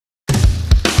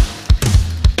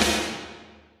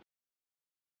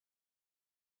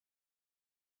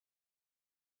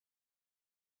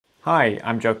Hi,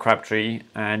 I'm Joe Crabtree,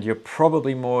 and you're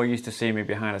probably more used to seeing me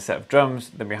behind a set of drums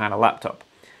than behind a laptop.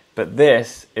 But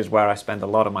this is where I spend a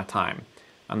lot of my time.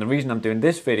 And the reason I'm doing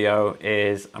this video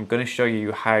is I'm going to show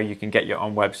you how you can get your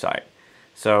own website.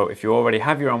 So if you already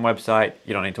have your own website,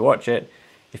 you don't need to watch it.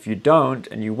 If you don't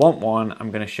and you want one, I'm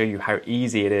going to show you how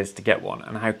easy it is to get one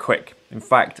and how quick. In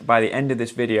fact, by the end of this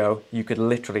video, you could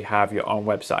literally have your own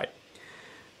website.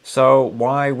 So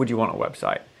why would you want a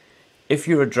website? If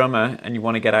you're a drummer and you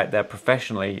want to get out there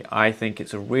professionally, I think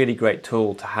it's a really great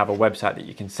tool to have a website that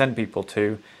you can send people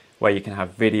to, where you can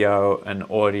have video and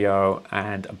audio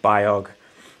and a biog,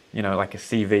 like a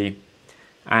CV.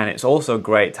 And it's also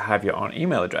great to have your own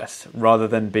email address rather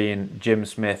than being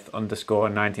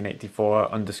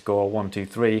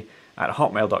jimsmith_1984_123 at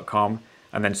hotmail.com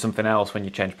and then something else when you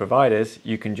change providers.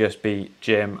 You can just be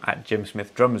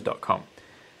jim@jimsmithdrums.com.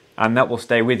 And that will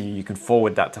stay with you. You can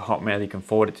forward that to Hotmail, you can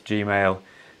forward it to Gmail.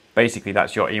 Basically,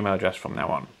 that's your email address from now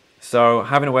on. So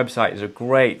having a website is a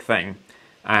great thing.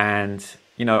 And,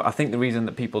 I think the reason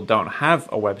that people don't have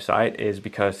a website is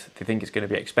because they think it's going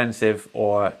to be expensive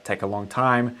or take a long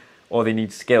time, or they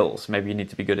need skills. Maybe you need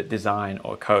to be good at design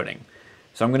or coding.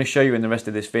 So I'm going to show you in the rest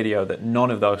of this video that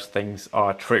none of those things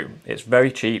are true. It's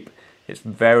very cheap, it's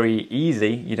very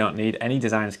easy, you don't need any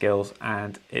design skills,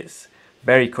 and it's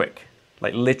very quick.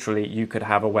 Like literally, you could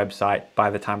have a website by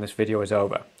the time this video is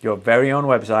over. Your very own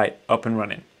website up and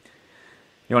running.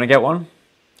 You want to get one?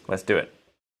 Let's do it.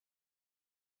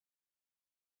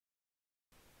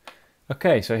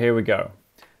 Okay, so here we go.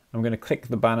 I'm going to click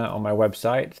the banner on my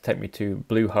website to take me to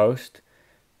Bluehost.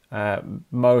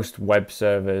 Most web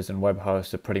servers and web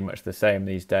hosts are pretty much the same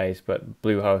these days, but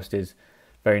Bluehost is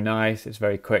very nice, it's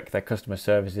very quick, their customer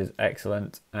service is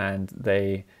excellent, and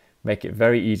they make it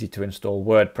very easy to install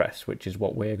WordPress, which is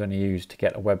what we're going to use to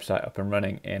get a website up and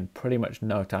running in pretty much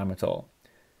no time at all.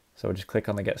 So we'll just click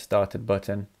on the Get Started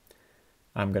button.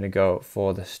 I'm going to go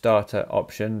for the starter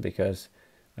option because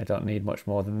I don't need much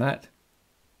more than that.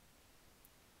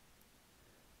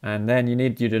 And then you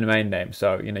need your domain name.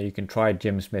 So, you can try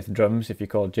Jim Smith Drums if you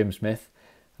call Jim Smith.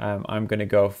 I'm going to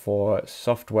go for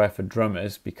Software for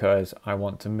Drummers because I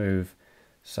want to move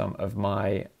some of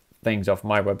my things off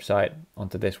my website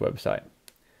onto this website.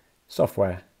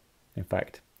 Software, in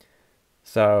fact.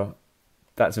 So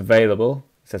that's available.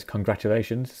 It says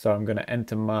congratulations. So I'm going to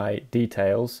enter my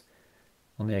details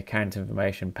on the account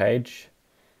information page.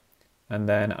 And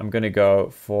then I'm going to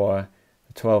go for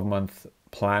a 12-month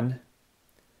plan.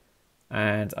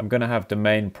 And I'm going to have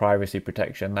domain privacy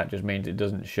protection. That just means it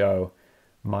doesn't show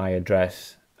my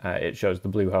address. It shows the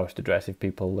Bluehost address if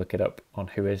people look it up on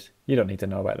Whois. You don't need to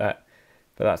know about that.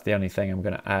 But that's the only thing I'm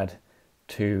going to add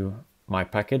to my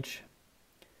package.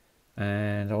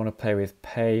 And I want to play with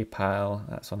PayPal.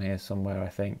 That's on here somewhere, I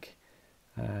think.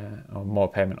 Or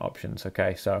more payment options.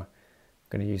 Okay, so I'm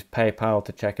going to use PayPal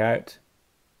to check out.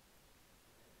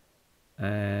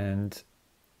 And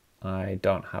I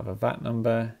don't have a VAT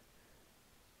number.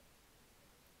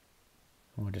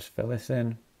 We'll just fill this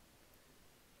in.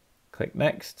 Click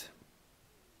Next.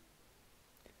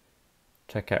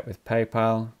 Check out with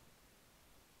PayPal.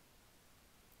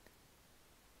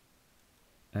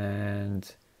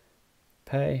 And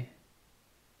pay.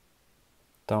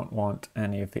 Don't want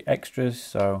any of the extras,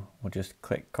 so we'll just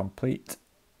click complete.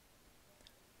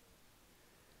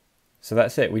 So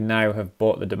that's it. We now have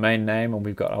bought the domain name and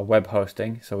we've got our web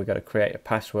hosting, so we've got to create a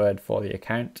password for the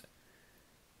account.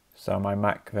 So my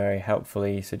Mac very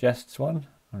helpfully suggests one.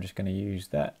 I'm just going to use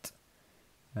that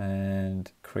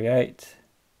and create.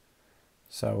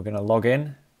 So we're going to log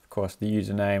in. Of course, the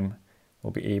username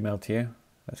will be emailed to you.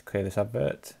 Let's clear this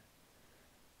advert.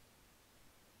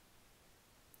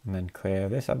 And then clear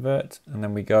this advert. And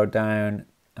then we go down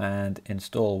and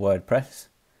install WordPress.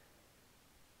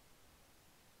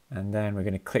 And then we're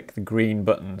going to click the green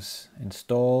buttons,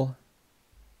 install,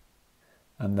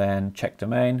 and then check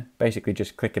domain. Basically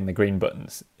just clicking the green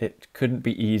buttons. It couldn't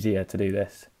be easier to do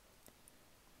this.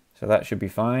 So that should be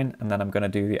fine. And then I'm going to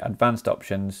do the advanced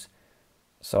options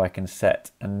so I can set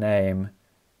a name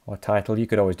or title. You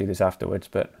could always do this afterwards,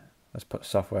 but let's put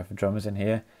Software for Drummers in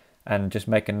here and just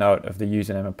make a note of the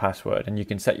username and password. And you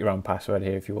can set your own password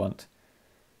here if you want.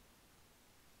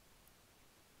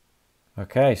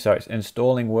 Okay, so it's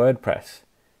installing WordPress.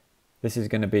 This is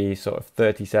going to be sort of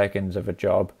 30 seconds of a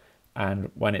job. And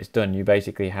when it's done, you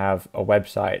basically have a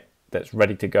website that's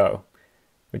ready to go,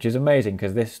 which is amazing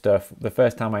because this stuff, the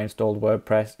first time I installed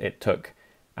WordPress, it took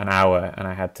an hour and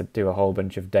I had to do a whole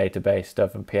bunch of database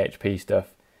stuff and PHP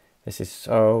stuff. This is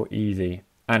so easy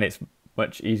and it's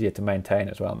much easier to maintain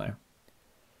as well now.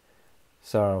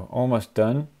 So almost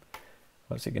done.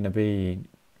 What's it going to be?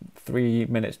 3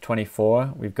 minutes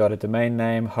 24. We've got a domain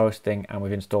name, hosting, and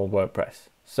we've installed WordPress.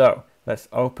 So let's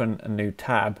open a new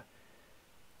tab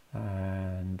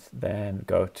and then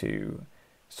go to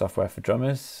Software for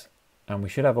Drummers, and we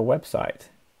should have a website.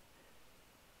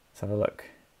 Let's have a look.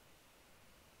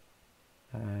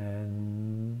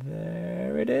 And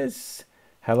there it is.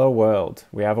 Hello world.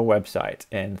 We have a website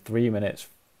in 3 minutes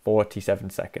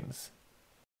 47 seconds.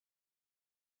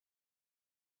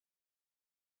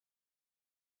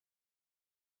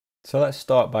 So let's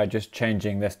start by just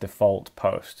changing this default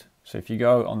post. So if you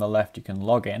go on the left, you can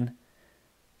log in.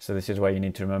 So this is where you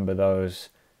need to remember those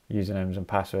usernames and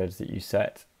passwords that you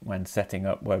set when setting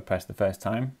up WordPress the first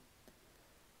time.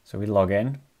 So we log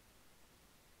in.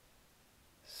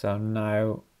 So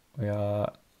now we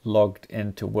are logged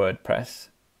into WordPress.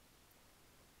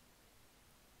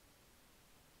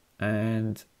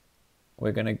 And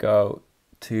we're going to go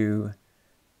to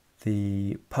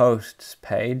the posts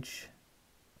page.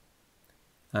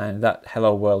 And that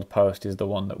Hello World post is the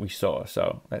one that we saw.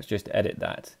 So let's just edit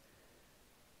that.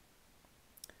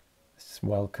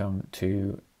 Welcome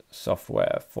to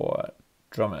Software for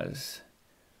Drummers.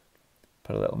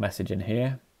 Put a little message in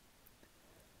here.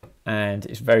 And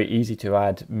it's very easy to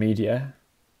add media.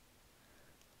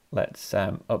 Let's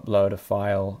upload a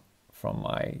file from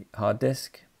my hard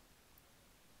disk.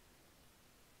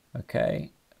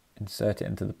 Okay, insert it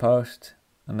into the post,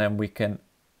 and then we can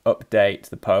update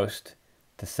the post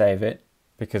to save it,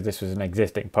 because this was an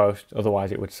existing post,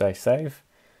 otherwise it would say save.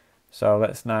 So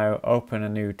let's now open a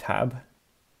new tab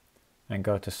and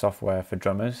go to Software for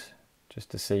Drummers just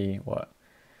to see what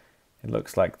it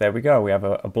looks like. There we go, we have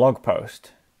a blog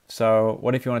post. So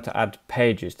what if you wanted to add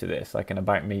pages to this, like an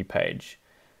About Me page?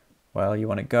 Well, you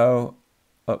want to go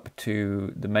up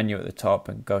to the menu at the top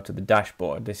and go to the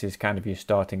dashboard. This is kind of your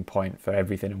starting point for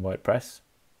everything in WordPress.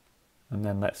 And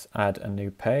then let's add a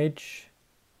new page.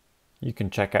 You can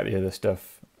check out the other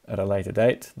stuff at a later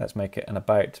date. Let's make it an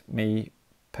About Me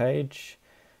page.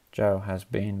 Joe has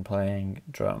been playing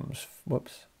drums,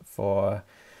 for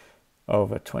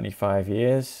over 25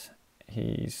 years.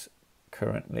 He's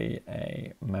currently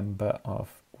a member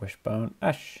of Wishbone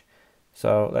Ash.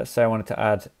 So let's say I wanted to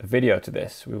add a video to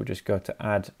this. We would just go to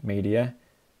Add Media,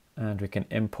 and we can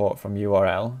import from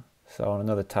URL. So on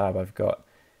another tab, I've got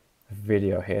a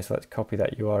video here. So let's copy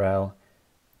that URL,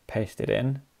 paste it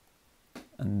in,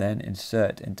 and then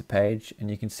insert into page.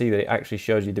 And you can see that it actually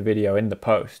shows you the video in the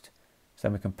post. So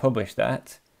then we can publish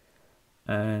that,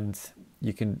 and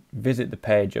you can visit the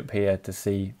page up here to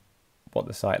see what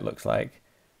the site looks like.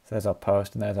 So there's our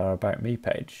post and there's our About Me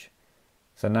page.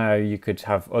 So now you could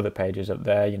have other pages up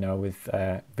there, you know, with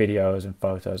videos and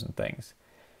photos and things.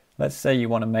 Let's say you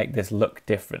want to make this look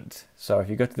different. So if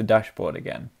you go to the dashboard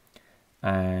again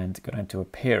and go down to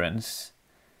Appearance,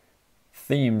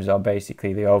 themes are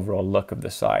basically the overall look of the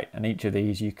site. And each of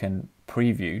these you can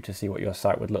preview to see what your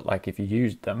site would look like if you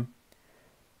used them.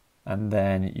 And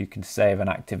then you can save and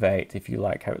activate if you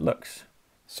like how it looks.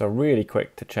 So really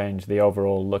quick to change the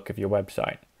overall look of your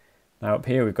website. Now up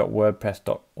here we've got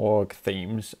WordPress.org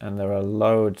themes, and there are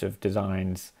loads of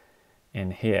designs in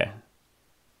here.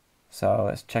 So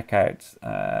let's check out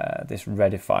this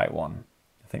Redify one.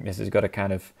 I think this has got a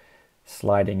kind of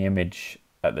sliding image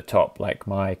at the top like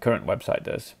my current website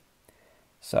does.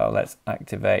 So let's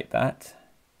activate that.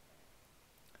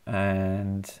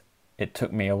 And it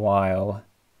took me a while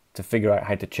to figure out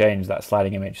how to change that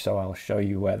sliding image, so I'll show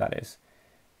you where that is.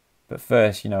 But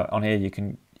first, you know, on here you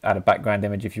can add a background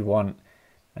image if you want,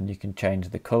 and you can change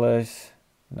the colors.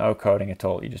 No coding at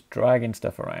all, you're just dragging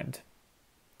stuff around.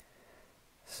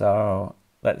 So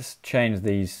let's change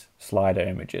these slider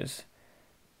images.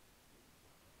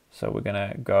 So we're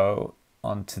gonna go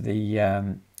onto the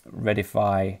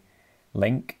Redify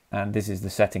link, and this is the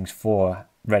settings for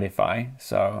Redify.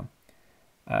 So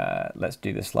let's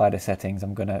do the slider settings.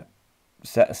 I'm gonna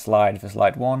set a slide for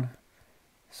slide 1.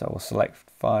 So we'll select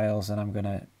files, and I'm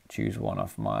gonna choose one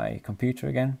off my computer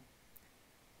again.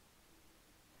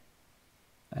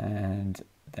 And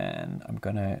then I'm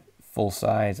gonna full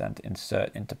size and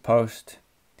insert into post.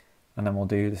 And then we'll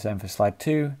do the same for slide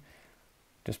 2.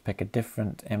 Just pick a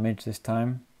different image this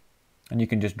time. And you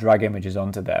can just drag images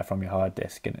onto there from your hard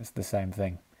disk, and it's the same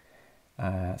thing.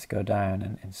 Let's go down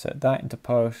and insert that into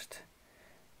post.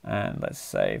 And let's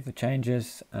save the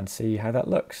changes and see how that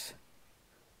looks.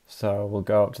 So we'll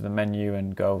go up to the menu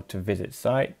and go to Visit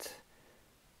Site.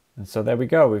 And so there we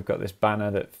go, we've got this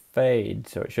banner that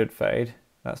fades, so it should fade.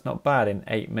 That's not bad in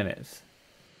 8 minutes.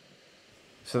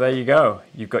 So there you go,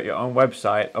 you've got your own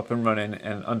website up and running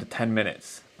in under 10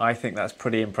 minutes. I think that's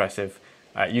pretty impressive.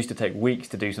 It used to take weeks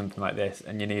to do something like this,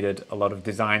 and you needed a lot of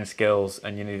design skills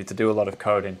and you needed to do a lot of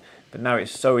coding. But now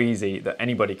it's so easy that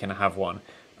anybody can have one,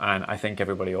 and I think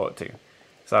everybody ought to.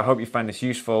 So I hope you find this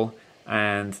useful,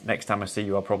 and next time I see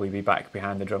you, I'll probably be back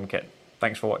behind the drum kit.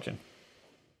 Thanks for watching.